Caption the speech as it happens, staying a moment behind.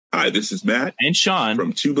Hi, this is Matt and Sean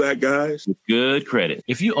from Two Black Guys with Good Credit.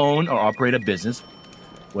 If you own or operate a business,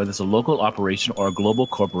 whether it's a local operation or a global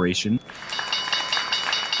corporation,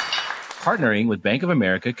 partnering with Bank of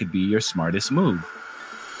America could be your smartest move.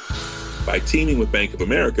 By teaming with Bank of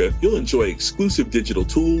America, you'll enjoy exclusive digital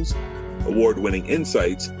tools, award-winning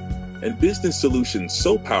insights, and business solutions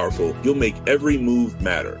so powerful you'll make every move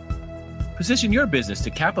matter. Position your business to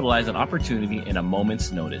capitalize on opportunity in a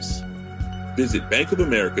moment's notice. Visit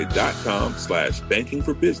bankofamerica.com/banking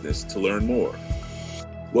for business to learn more.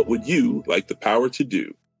 What would you like the power to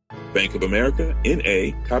do? Bank of America,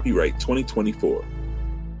 N.A., copyright 2024.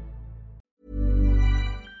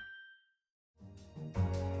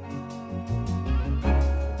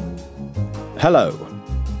 Hello.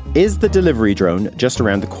 Is the delivery drone just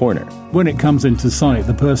around the corner? When it comes into sight,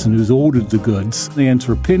 the person who's ordered the goods, they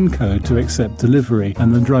enter a PIN code to accept delivery,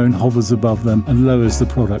 and the drone hovers above them and lowers the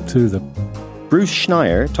product to them. Bruce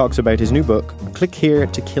Schneier talks about his new book, Click Here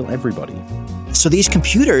to Kill Everybody. So these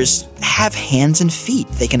computers have hands and feet.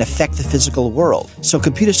 They can affect the physical world. So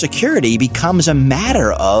computer security becomes a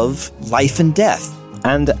matter of life and death.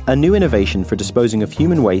 And a new innovation for disposing of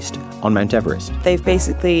human waste on Mount Everest. They've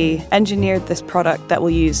basically engineered this product that will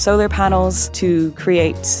use solar panels to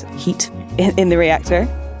create heat in the reactor.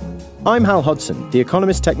 I'm Hal Hudson, the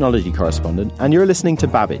Economist technology correspondent, and you're listening to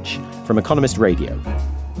Babbage from Economist Radio.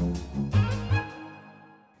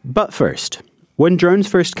 But first, when drones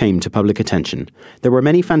first came to public attention, there were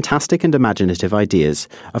many fantastic and imaginative ideas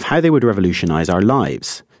of how they would revolutionise our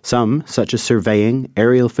lives. Some, such as surveying,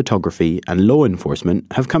 aerial photography, and law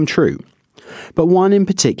enforcement, have come true. But one in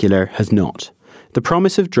particular has not. The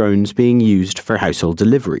promise of drones being used for household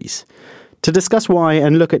deliveries. To discuss why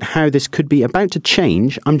and look at how this could be about to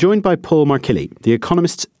change, I'm joined by Paul Markilly, the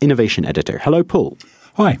Economist's innovation editor. Hello, Paul.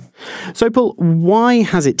 Hi. So, Paul, why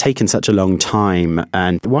has it taken such a long time,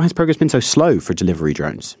 and why has progress been so slow for delivery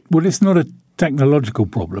drones? Well, it's not a technological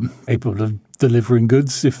problem. Capable of delivering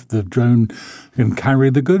goods if the drone can carry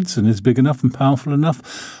the goods and is big enough and powerful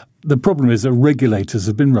enough. The problem is that regulators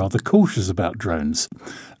have been rather cautious about drones.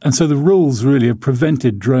 And so the rules really have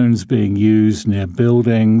prevented drones being used near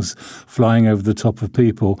buildings, flying over the top of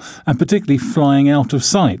people, and particularly flying out of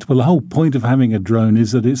sight. Well, the whole point of having a drone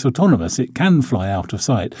is that it's autonomous. It can fly out of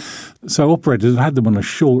sight. So operators have had them on a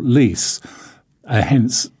short lease.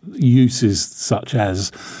 Hence, uses such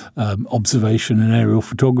as observation and aerial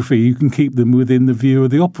photography, you can keep them within the view of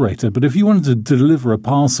the operator. But if you wanted to deliver a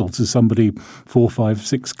parcel to somebody 4, 5,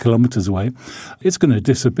 6 kilometres away, it's going to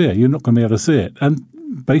disappear. You're not going to be able to see it. And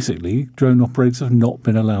basically, drone operators have not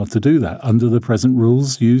been allowed to do that under the present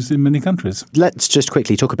rules used in many countries. Let's just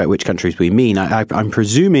quickly talk about which countries we mean. I'm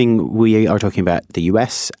presuming we are talking about the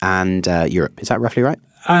US and Europe. Is that roughly right?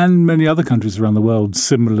 And many other countries around the world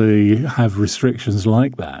similarly have restrictions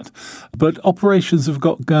like that. But operations have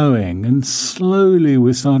got going, and slowly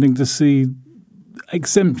we're starting to see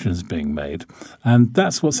exemptions being made. And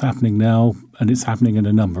that's what's happening now, and it's happening in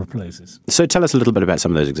a number of places. So tell us a little bit about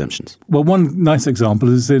some of those exemptions. Well, one nice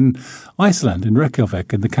example is in Iceland, in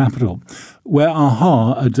Reykjavik, in the capital, where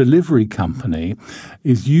AHA, a delivery company,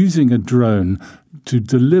 is using a drone to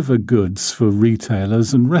deliver goods for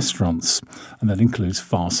retailers and restaurants. And that includes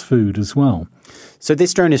fast food as well. So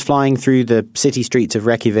this drone is flying through the city streets of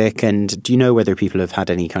Reykjavik, and do you know whether people have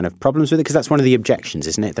had any kind of problems with it? Because that's one of the objections,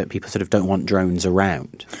 isn't it, that people sort of don't want drones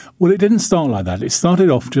around? Well, it didn't start like that. It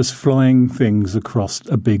started off just flying things across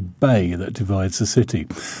a big bay that divides the city.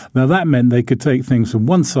 Now, that meant they could take things from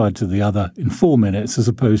one side to the other in 4 minutes as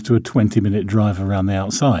opposed to a 20-minute drive around the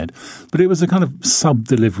outside. But it was a kind of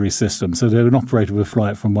sub-delivery system, so that an operator would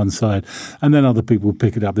fly it from one side, and then other people would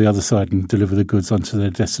pick it up the other side and deliver the goods onto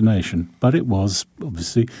their destination. But it was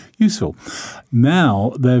obviously useful.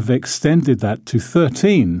 Now they've extended that to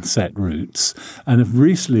 13 set routes and have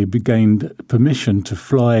recently gained permission to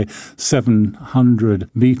fly 700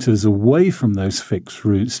 metres away from those fixed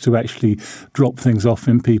routes to actually drop things off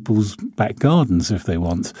in people's back gardens if they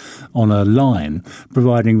want on a line,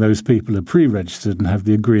 providing those people are pre-registered and have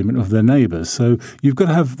the agreement of their neighbours. So you've got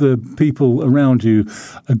to have the people around you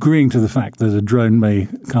agreeing to the fact that a drone may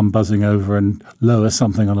come buzzing over and lower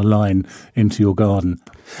something on a line into your garden.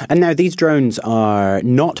 And now these drones are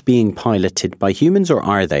not being piloted by humans, or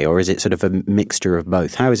are they? Or is it sort of a mixture of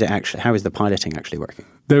both? How is the piloting actually working?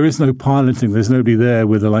 There is no piloting. There's nobody there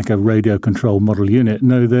with a radio control model unit.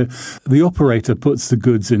 No, the operator puts the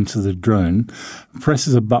goods into the drone,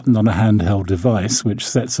 presses a button on a handheld device, which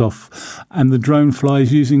sets off, and the drone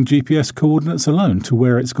flies using GPS coordinates alone to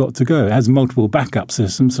where it's got to go. It has multiple backup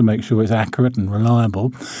systems to make sure it's accurate and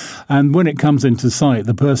reliable. And when it comes into sight,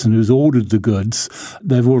 the person who's ordered the goods,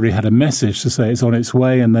 they're they've already had a message to say it's on its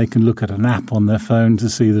way, and they can look at an app on their phone to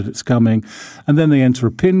see that it's coming. And then they enter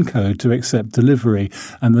a PIN code to accept delivery,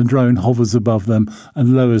 and the drone hovers above them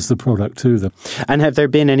and lowers the product to them. And have there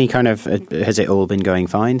been any kind of, has it all been going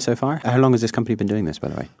fine so far? How long has this company been doing this, by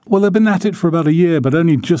the way? Well, they've been at it for about a year, but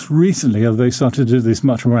only just recently have they started to do this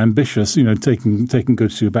much more ambitious, taking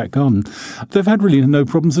goods to your back garden. They've had really no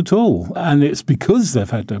problems at all. And it's because they've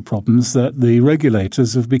had no problems that the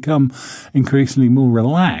regulators have become increasingly more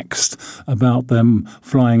relaxed about them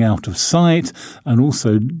flying out of sight and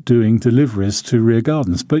also doing deliveries to rear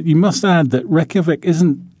gardens. But you must add that Reykjavik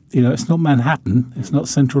isn't, it's not Manhattan, it's not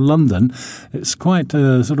central London. It's quite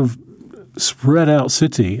a sort of spread out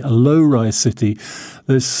city, a low-rise city.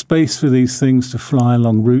 There's space for these things to fly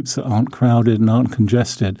along routes that aren't crowded and aren't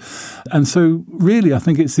congested. And so really, I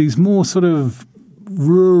think it's these more sort of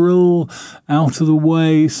rural,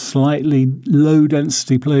 out-of-the-way, slightly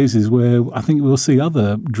low-density places where I think we'll see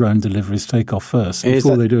other drone deliveries take off first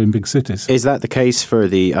before they do in big cities. Is that the case for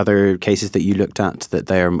the other cases that you looked at, that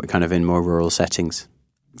they are kind of in more rural settings?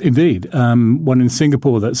 Indeed. One in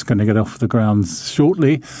Singapore that's going to get off the ground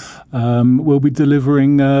shortly will be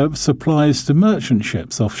delivering supplies to merchant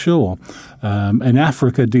ships offshore. In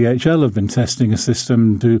Africa, DHL have been testing a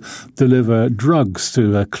system to deliver drugs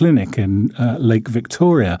to a clinic in Lake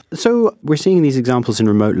Victoria. So we're seeing these examples in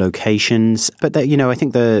remote locations, but I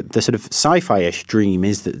think the sort of sci-fi-ish dream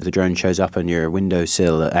is that the drone shows up on your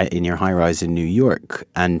windowsill in your high-rise in New York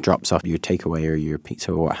and drops off your takeaway or your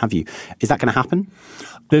pizza or what have you. Is that going to happen?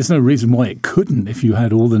 There's no reason why it couldn't if you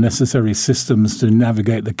had all the necessary systems to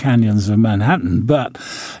navigate the canyons of Manhattan. But,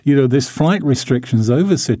 there's flight restrictions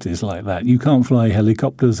over cities like that. You can't fly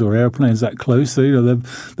helicopters or airplanes that close. So,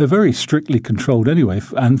 they're very strictly controlled anyway,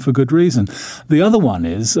 and for good reason. The other one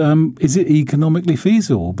is it economically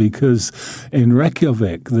feasible? Because in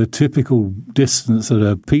Reykjavik, the typical distance that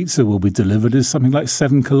a pizza will be delivered is something like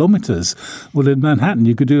 7 kilometers. Well, in Manhattan,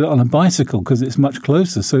 you could do it on a bicycle because it's much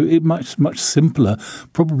closer. So it's much simpler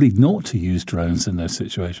probably not to use drones in those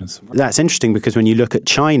situations. That's interesting because when you look at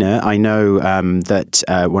China, I know that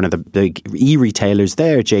one of the big e-retailers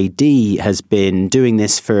there, JD, has been doing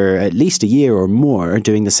this for at least a year or more,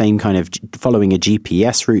 doing the same kind of following a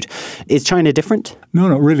GPS route. Is China different? No,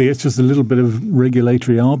 not really. It's just a little bit of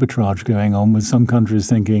regulatory arbitrage going on with some countries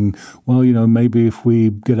thinking, well, maybe if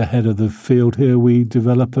we get ahead of the field here, we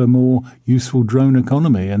develop a more useful drone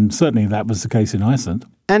economy. And certainly that was the case in Iceland.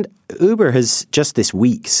 And Uber has just this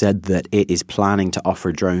week said that it is planning to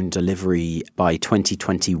offer drone delivery by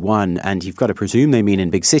 2021. And you've got to presume they mean in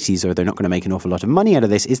big cities or they're not going to make an awful lot of money out of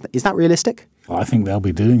this. Is that realistic? Well, I think they'll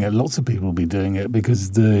be doing it. Lots of people will be doing it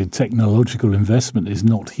because the technological investment is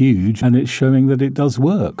not huge and it's showing that it does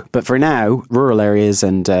work. But for now, rural areas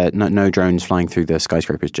and no drones flying through the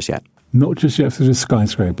skyscrapers just yet. Not just yet through the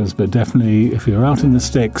skyscrapers, but definitely if you're out in the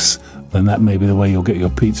sticks, then that may be the way you'll get your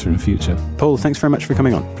pizza in future. Paul, thanks very much for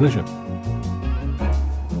coming on. Pleasure.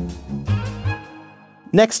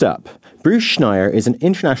 Next up, Bruce Schneier is an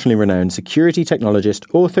internationally renowned security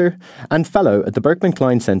technologist, author, and fellow at the Berkman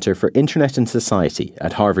Klein Center for Internet and Society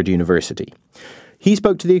at Harvard University. He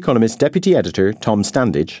spoke to The Economist's deputy editor, Tom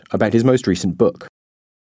Standage, about his most recent book.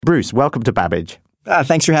 Bruce, welcome to Babbage.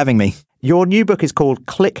 Thanks for having me. Your new book is called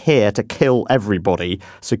Click Here to Kill Everybody,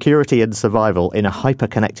 Security and Survival in a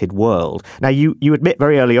Hyper-Connected World. Now, you admit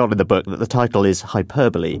very early on in the book that the title is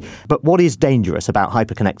hyperbole, but what is dangerous about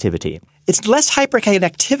hyperconnectivity? It's less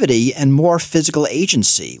hyperconnectivity and more physical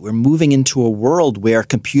agency. We're moving into a world where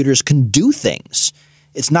computers can do things.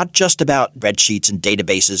 It's not just about spreadsheets and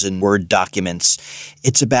databases and Word documents.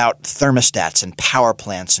 It's about thermostats and power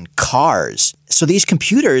plants and cars. So these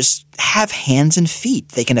computers have hands and feet.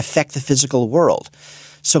 They can affect the physical world.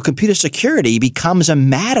 So computer security becomes a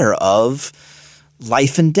matter of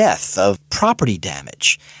life and death, of property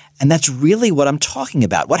damage. And that's really what I'm talking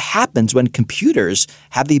about. What happens when computers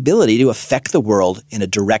have the ability to affect the world in a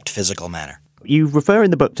direct physical manner? You refer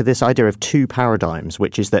in the book to this idea of two paradigms,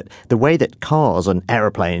 which is that the way that cars and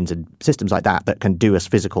aeroplanes and systems like that can do us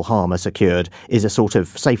physical harm are secured is a sort of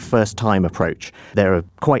safe first time approach. There are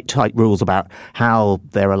quite tight rules about how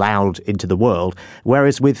they're allowed into the world,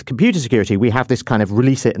 whereas with computer security, we have this kind of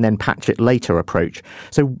release it and then patch it later approach.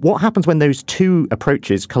 So what happens when those two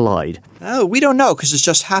approaches collide? Oh, we don't know because it's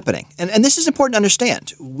just happening. And this is important to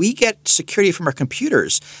understand. We get security from our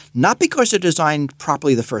computers not because they're designed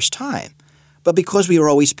properly the first time, but because we are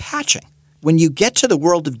always patching. When you get to the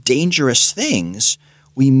world of dangerous things,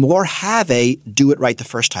 we more have a do it right the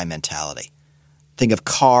first time mentality. Think of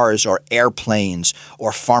cars or airplanes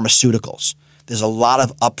or pharmaceuticals. There's a lot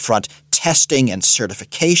of upfront testing and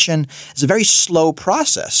certification. It's a very slow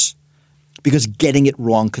process. because getting it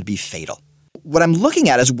wrong could be fatal. What I'm looking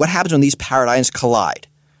at is what happens when these paradigms collide.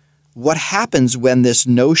 What happens when this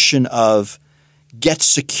notion of get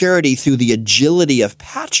security through the agility of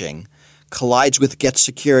patching collides with get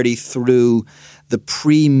security through the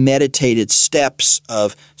premeditated steps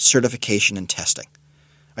of certification and testing.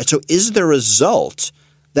 Right, so is the result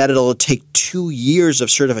that it'll take 2 years of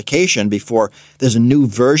certification before there's a new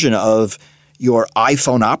version of your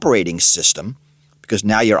iPhone operating system, because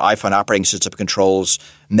now your iPhone operating system controls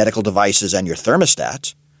medical devices and your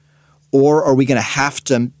thermostat? Or are we going to have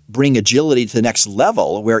to bring agility to the next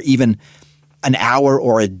level where even an hour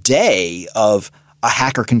or a day of a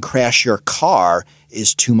hacker can crash your car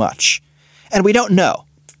is too much? And we don't know.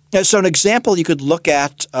 So an example, you could look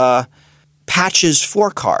at patches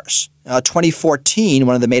for cars. 2014,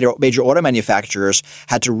 one of the major auto manufacturers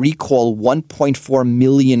had to recall 1.4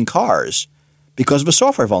 million cars because of a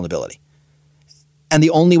software vulnerability. And the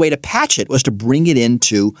only way to patch it was to bring it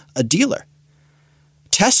into a dealer.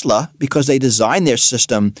 Tesla, because they designed their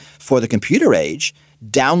system for the computer age,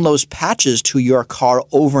 downloads patches to your car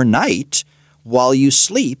overnight while you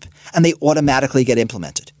sleep, and they automatically get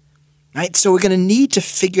implemented. Right? So we're going to need to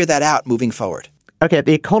figure that out moving forward. Okay, at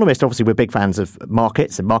The Economist, obviously, we're big fans of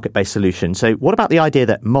markets and market-based solutions. So what about the idea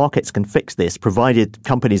that markets can fix this, provided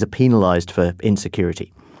companies are penalized for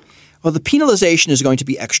insecurity? Well, the penalization is going to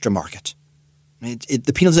be extra market.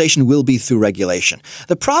 The penalization will be through regulation.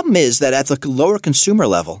 The problem is that at the lower consumer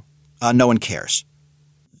level, no one cares.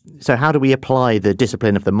 So how do we apply the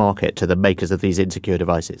discipline of the market to the makers of these insecure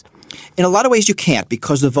devices? In a lot of ways you can't,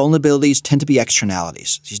 because the vulnerabilities tend to be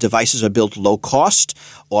externalities. These devices are built low cost,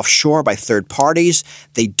 offshore by third parties.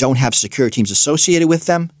 They don't have security teams associated with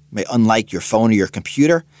them, unlike your phone or your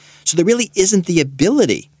computer. So there really isn't the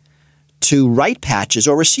ability to write patches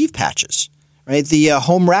or receive patches. Right? The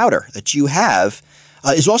home router that you have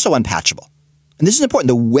is also unpatchable. And this is important.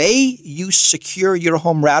 The way you secure your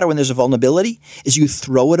home router when there's a vulnerability is you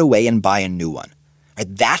throw it away and buy a new one. Right?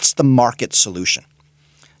 That's the market solution.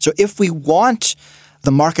 So if we want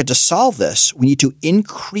the market to solve this, we need to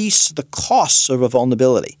increase the costs of a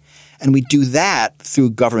vulnerability. And we do that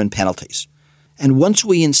through government penalties. And once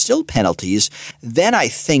we instill penalties, then I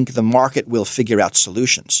think the market will figure out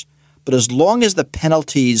solutions. But as long as the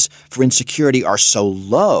penalties for insecurity are so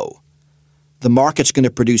low, the market's going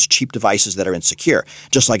to produce cheap devices that are insecure,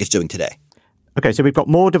 just like it's doing today. Okay, so we've got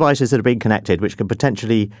more devices that are being connected, which can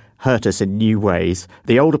potentially hurt us in new ways.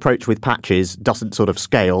 The old approach with patches doesn't sort of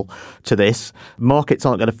scale to this. Markets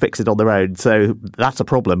aren't going to fix it on their own, so that's a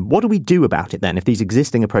problem. What do we do about it then if these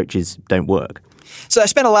existing approaches don't work? So I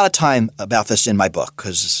spent a lot of time about this in my book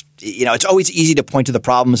because, it's always easy to point to the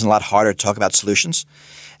problems and a lot harder to talk about solutions.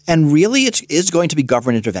 And really, it is going to be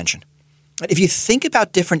government intervention. If you think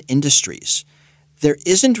about different industries, there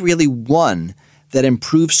isn't really one that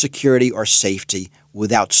improves security or safety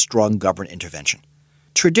without strong government intervention.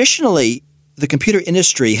 Traditionally, the computer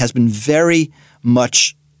industry has been very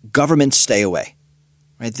much government stay away.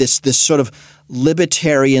 Right? This sort of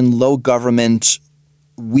libertarian, low government,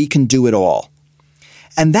 we can do it all.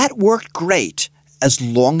 And that worked great as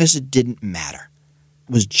long as it didn't matter.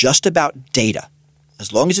 It was just about data.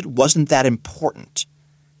 As long as it wasn't that important,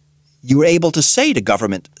 you were able to say to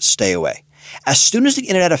government, stay away. As soon as the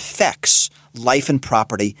internet affects life and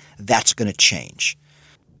property, that's going to change.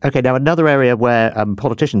 Okay, now another area where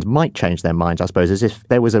politicians might change their minds, I suppose, is if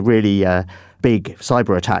there was a really big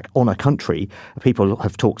cyber attack on a country. People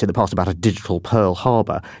have talked in the past about a digital Pearl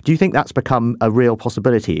Harbor. Do you think that's become a real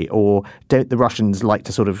possibility, or don't the Russians like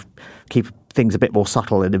to sort of keep things a bit more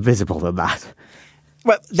subtle and invisible than that?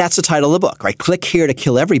 Well, that's the title of the book, right? Click here to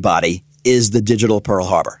kill everybody is the digital Pearl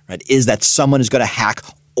Harbor, right? Is that someone is going to hack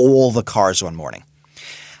all the cars one morning.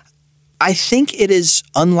 I think it is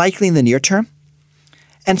unlikely in the near term,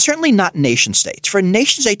 and certainly not nation states. For a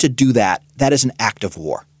nation state to do that, that is an act of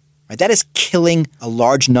war. Right? That is killing a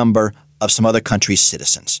large number of some other country's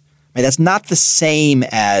citizens. Right? That's not the same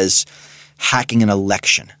as hacking an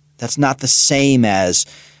election. That's not the same as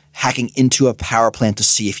hacking into a power plant to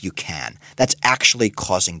see if you can. That's actually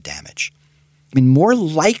causing damage. I mean, more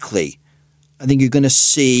likely, I think you're going to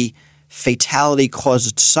see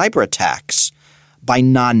fatality-caused cyber attacks by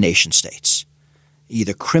non-nation states,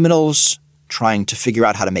 either criminals trying to figure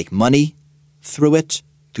out how to make money through it,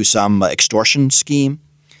 through some extortion scheme,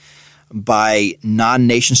 by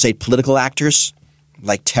non-nation state political actors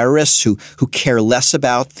like terrorists who care less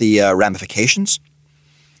about the ramifications.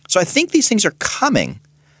 So I think these things are coming,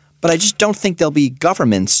 but I just don't think there'll be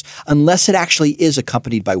governments unless it actually is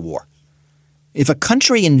accompanied by war. If a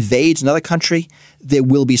country invades another country, there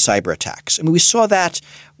will be cyber attacks. I mean, we saw that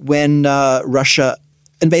when Russia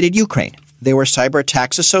invaded Ukraine. there were cyber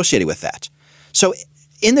attacks associated with that. So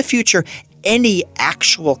in the future, any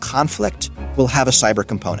actual conflict will have a cyber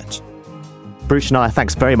component. Bruce Schneier,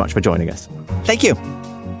 thanks very much for joining us. Thank you.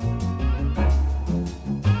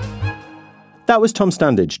 That was Tom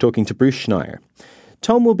Standage talking to Bruce Schneier.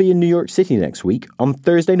 Tom will be in New York City next week on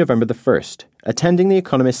Thursday, November the 1st, attending The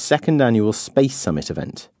Economist's second annual Space Summit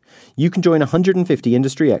event. You can join 150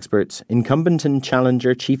 industry experts, incumbent and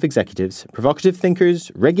challenger chief executives, provocative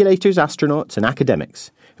thinkers, regulators, astronauts, and academics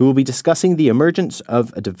who will be discussing the emergence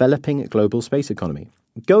of a developing global space economy.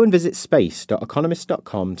 Go and visit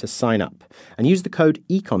space.economist.com to sign up and use the code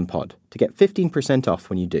EconPod to get 15% off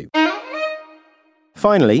when you do.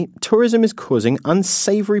 Finally, tourism is causing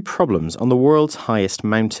unsavoury problems on the world's highest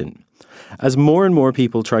mountain. As more and more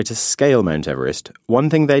people try to scale Mount Everest, one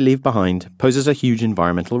thing they leave behind poses a huge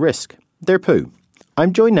environmental risk: their poo.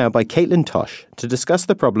 I'm joined now by Caitlin Tosh to discuss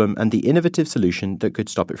the problem and the innovative solution that could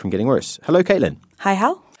stop it from getting worse. Hello, Caitlin. Hi,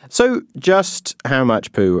 Hal. So, just how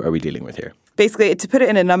much poo are we dealing with here? Basically, to put it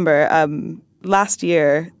in a number, last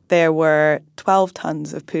year there were 12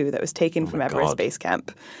 tons of poo that was taken from Everest Base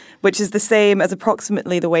Camp, which is the same as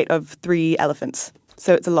approximately the weight of 3 elephants.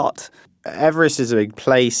 So it's a lot. Everest is a big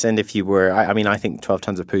place, and if you were, I think 12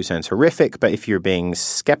 tons of poo sounds horrific, but if you're being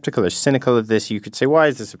skeptical or cynical of this, you could say, why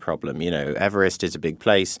is this a problem? You know, Everest is a big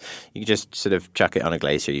place. You could just sort of chuck it on a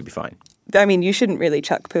glacier, you'd be fine. I mean, you shouldn't really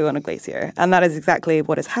chuck poo on a glacier, and that is exactly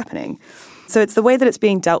what is happening. So it's the way that it's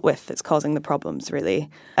being dealt with that's causing the problems, really.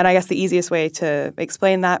 And I guess the easiest way to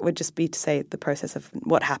explain that would just be to say the process of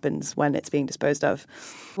what happens when it's being disposed of.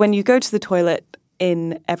 When you go to the toilet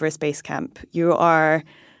in Everest Base Camp, you are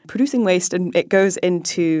producing waste, and it goes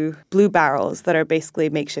into blue barrels that are basically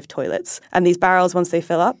makeshift toilets. And these barrels, once they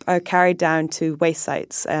fill up, are carried down to waste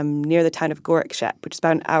sites near the town of Gorakshep, which is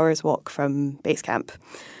about an hour's walk from base camp.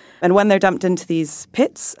 And when they're dumped into these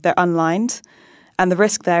pits, they're unlined. And the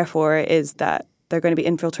risk, therefore, is that they're going to be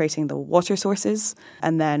infiltrating the water sources.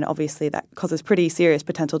 And then, obviously, that causes pretty serious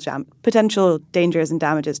potential dangers and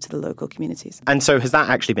damages to the local communities. And so has that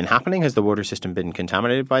actually been happening? Has the water system been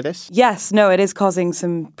contaminated by this? Yes. No, it is causing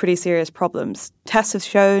some pretty serious problems. Tests have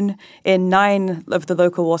shown in 9 of the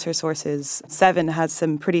local water sources, 7 has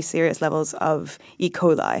some pretty serious levels of E.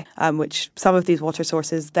 coli, which some of these water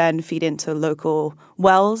sources then feed into local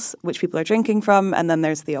wells, which people are drinking from. And then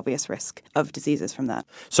there's the obvious risk of diseases from that.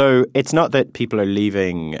 So it's not that people are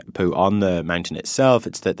leaving poo on the mountain itself,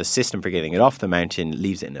 it's that the system for getting it off the mountain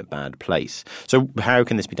leaves it in a bad place. So how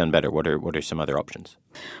can this be done better? What are some other options?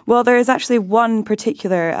 Well, there is actually one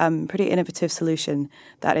particular pretty innovative solution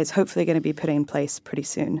that is hopefully going to be put in place pretty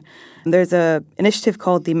soon. There's an initiative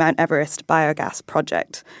called the Mount Everest Biogas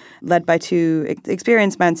Project, led by 2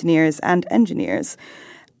 experienced mountaineers and engineers.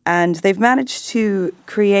 And they've managed to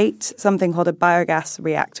create something called a biogas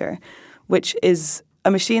reactor, which is a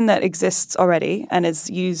machine that exists already and is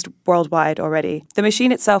used worldwide already. The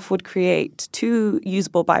machine itself would create 2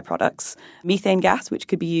 usable byproducts: methane gas, which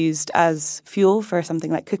could be used as fuel for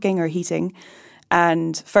something like cooking or heating,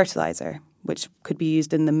 and fertilizer, which could be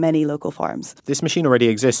used in the many local farms. This machine already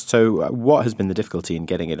exists, so what has been the difficulty in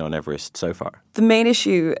getting it on Everest so far? The main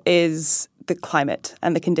issue is the climate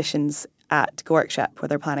and the conditions at Gorakshep, where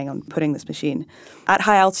they're planning on putting this machine. At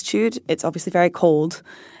high altitude, it's obviously very cold.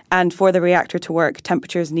 And for the reactor to work,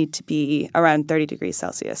 temperatures need to be around 30 degrees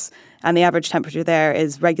Celsius. And the average temperature there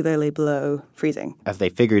is regularly below freezing. Have they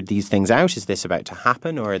figured these things out? Is this about to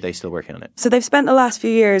happen, or are they still working on it? So they've spent the last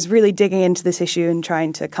few years really digging into this issue and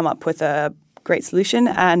trying to come up with a great solution,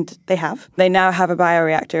 and they have. They now have a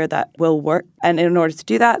bioreactor that will work. And in order to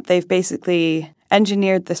do that, they've basically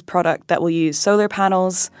engineered this product that will use solar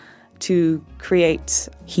panels to create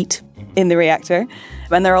heat in the reactor.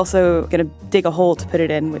 And they're also going to dig a hole to put it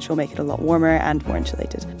in, which will make it a lot warmer and more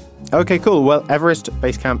insulated. Okay, cool. Well, Everest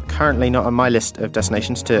Base Camp, currently not on my list of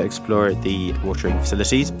destinations to explore the watering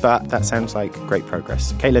facilities, but that sounds like great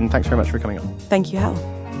progress. Caitlin, thanks very much for coming on. Thank you, Hal.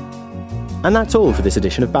 And that's all for this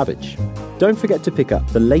edition of Babbage. Don't forget to pick up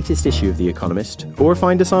the latest issue of The Economist or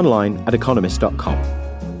find us online at economist.com.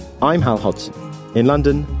 I'm Hal Hodson. In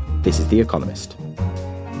London, this is The Economist.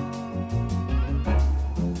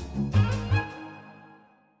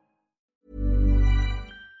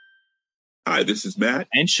 Hi, this is Matt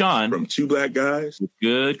and Sean from Two Black Guys with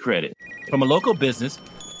Good Credit. From a local business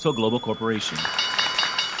to a global corporation.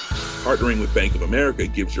 Partnering with Bank of America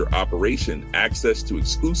gives your operation access to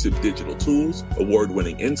exclusive digital tools,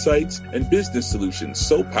 award-winning insights, and business solutions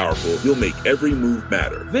so powerful you'll make every move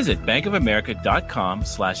matter. Visit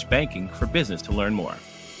bankofamerica.com/banking for business to learn more.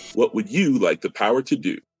 What would you like the power to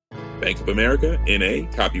do? Bank of America, N.A.,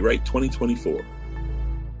 copyright 2024.